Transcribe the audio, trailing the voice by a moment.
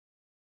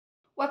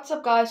What's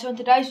up, guys? So in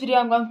today's video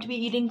I'm going to be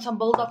eating some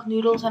buldak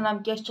noodles and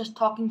I'm just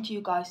talking to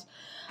you guys.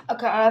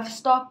 Okay, I have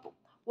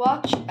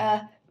stopwatch,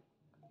 a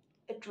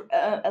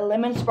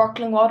lemon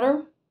sparkling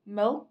water,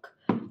 milk,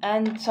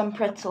 and some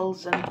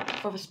pretzels and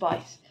for the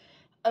spice.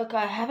 Okay,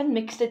 I haven't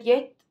mixed it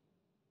yet.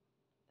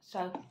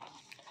 So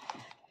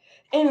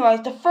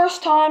anyways, the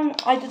first time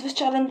I did this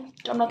challenge,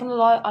 I'm not gonna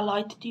lie, I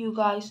lied to you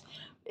guys.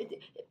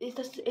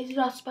 It's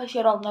not spicy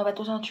at all. No, that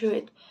was not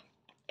true.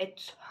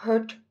 It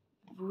hurt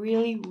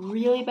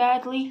really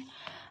badly.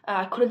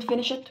 I couldn't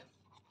finish it.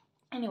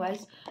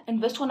 Anyways, in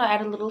this one I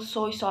added a little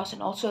soy sauce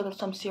and also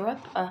some syrup.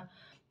 I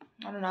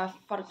don't know, I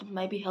thought it would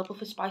maybe help with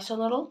the spice a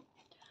little.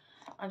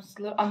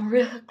 I'm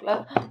really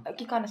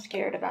kind of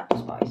scared about the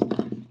spice.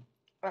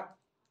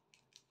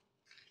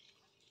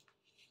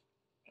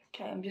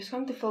 Okay, I'm just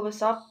going to fill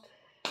this up.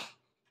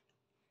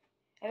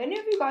 Have any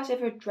of you guys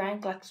ever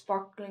drank like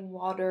sparkling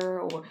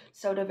water or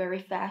soda very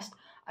fast?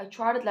 I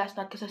tried it last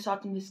night because I saw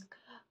it in this,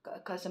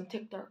 because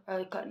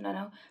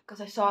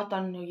I saw it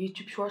on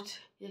YouTube Shorts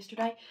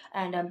yesterday,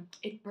 and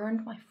it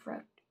burned my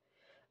throat.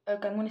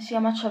 Okay, I'm gonna see how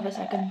much of this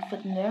I can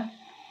fit in there.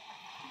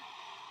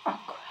 Oh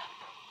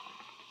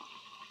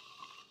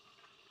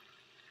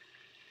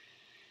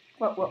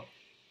crap! Whoa.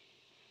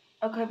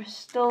 Okay, there's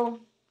still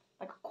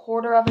like a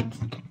quarter of it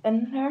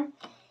in there.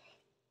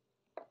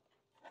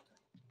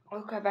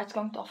 Okay, that's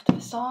going off to the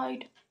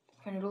side.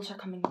 The noodles are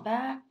coming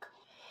back.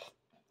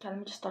 Okay, let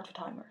me just start the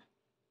timer.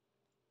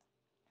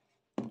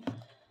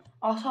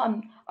 Also,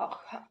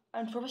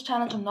 and for this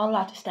challenge, I'm not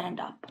allowed to stand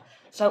up.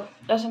 So,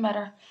 doesn't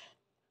matter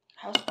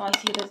how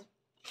spicy it is,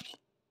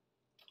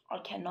 I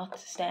cannot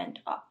stand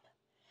up.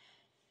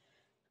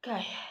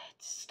 Okay,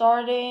 it's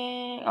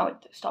starting. Oh, wait,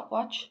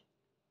 stopwatch.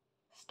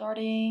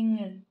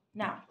 Starting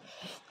now.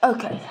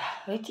 Okay,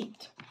 let's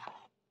eat.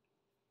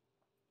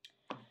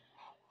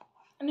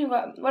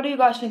 Anyway, what do you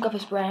guys think of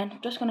this brand?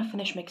 I'm just gonna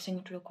finish mixing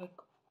it real quick.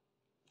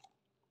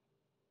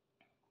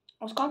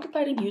 I was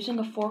contemplating using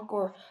a fork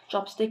or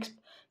chopsticks,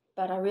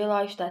 but I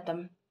realized that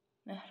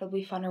it'll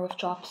be funner with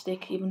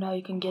chopstick, even though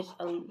you can get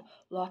a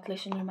lot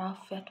less in your mouth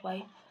that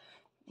way.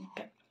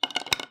 Okay.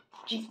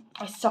 Geez,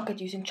 I suck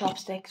at using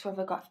chopsticks. For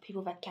the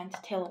people that can't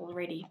tell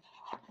already.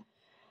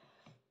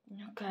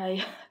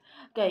 Okay.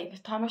 Okay. The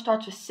timer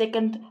starts with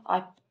second.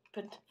 I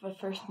put the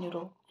first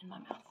noodle in my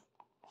mouth.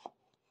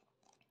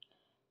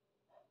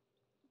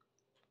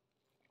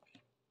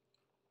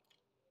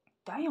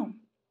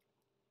 Damn.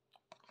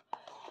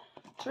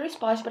 It's really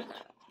spicy, but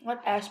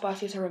not as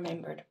spicy as I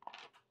remembered.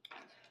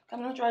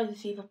 I'm gonna try to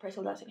see if a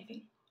pretzel does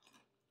anything.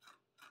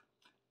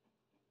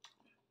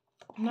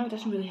 No, it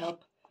doesn't really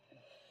help.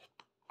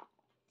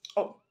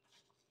 Oh,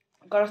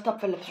 gotta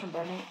stop the lips from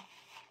burning.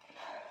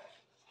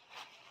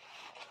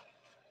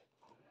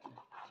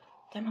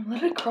 Damn, I'm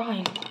literally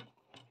crying.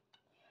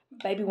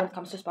 Baby when it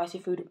comes to spicy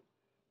food.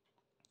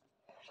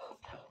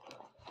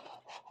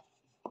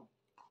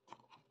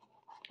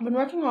 I've been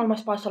working on my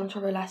spice tolerance for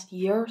the last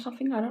year or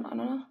something. I don't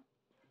know.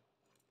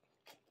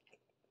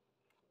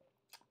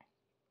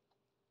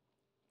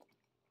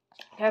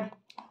 Okay.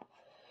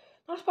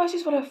 Not as spicy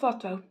as what I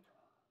thought though.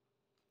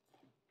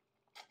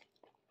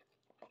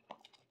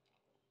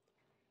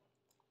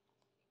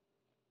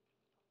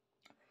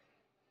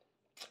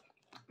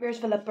 Where's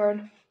the lip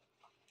burn?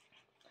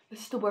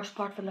 This is the worst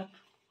part for the lip.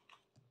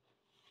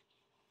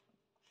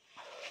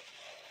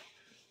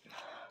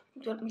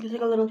 I'm gonna take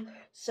a little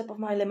sip of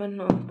my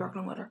lemon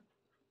sparkling water.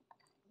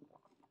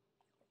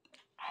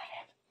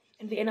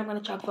 In the end, I'm gonna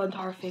chug the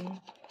entire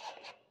thing.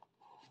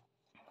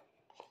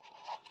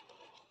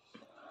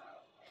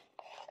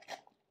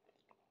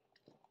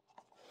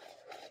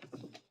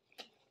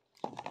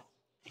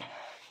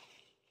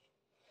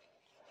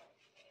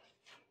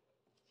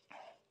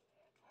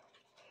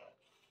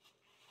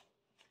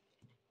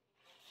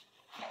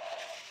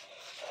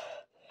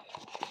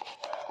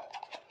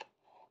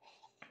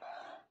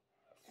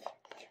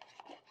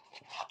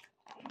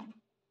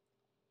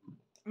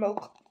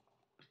 Milk.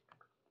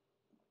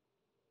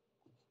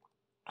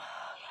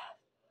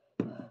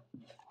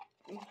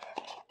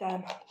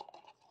 Damn.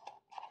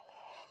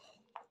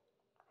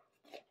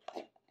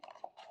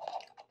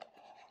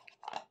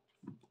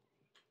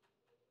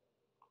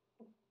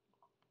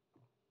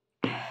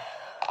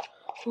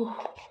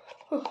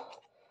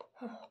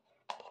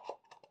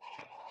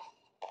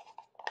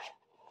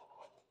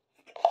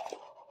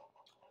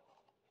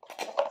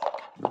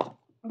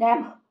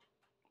 Damn.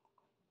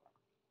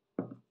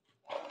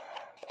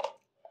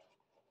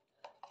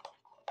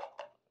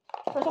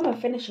 First time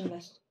I'm finishing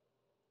this.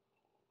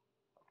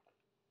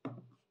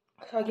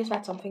 So I guess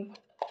that's something.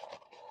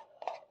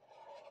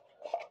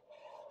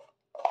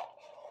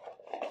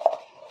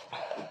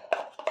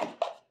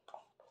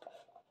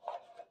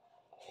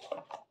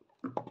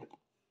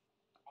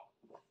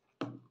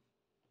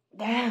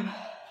 Damn.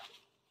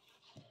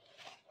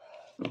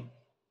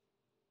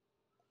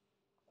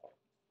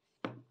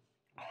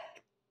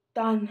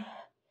 Done.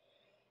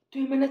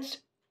 2 minutes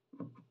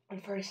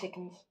and 30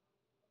 seconds.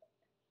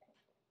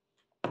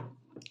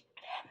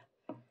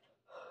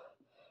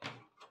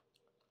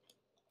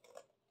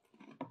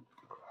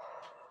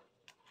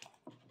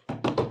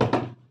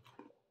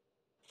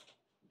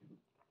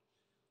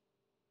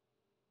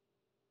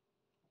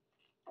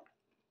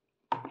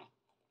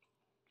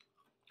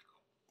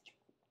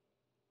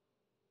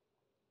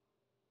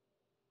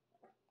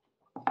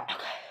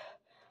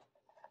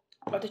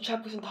 the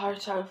check was entire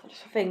side of this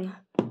thing.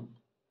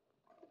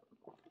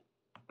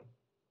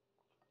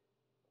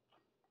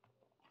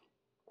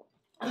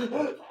 I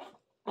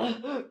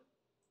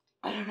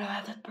don't know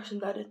how that person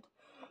got it.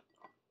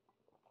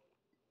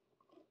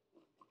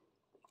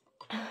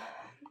 It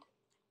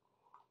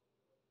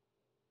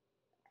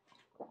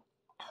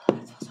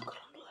feels so good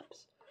on the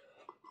lips.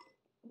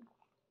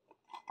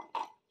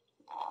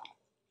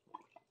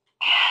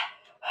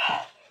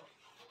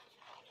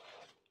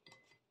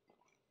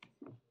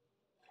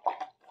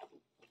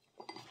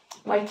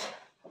 Right.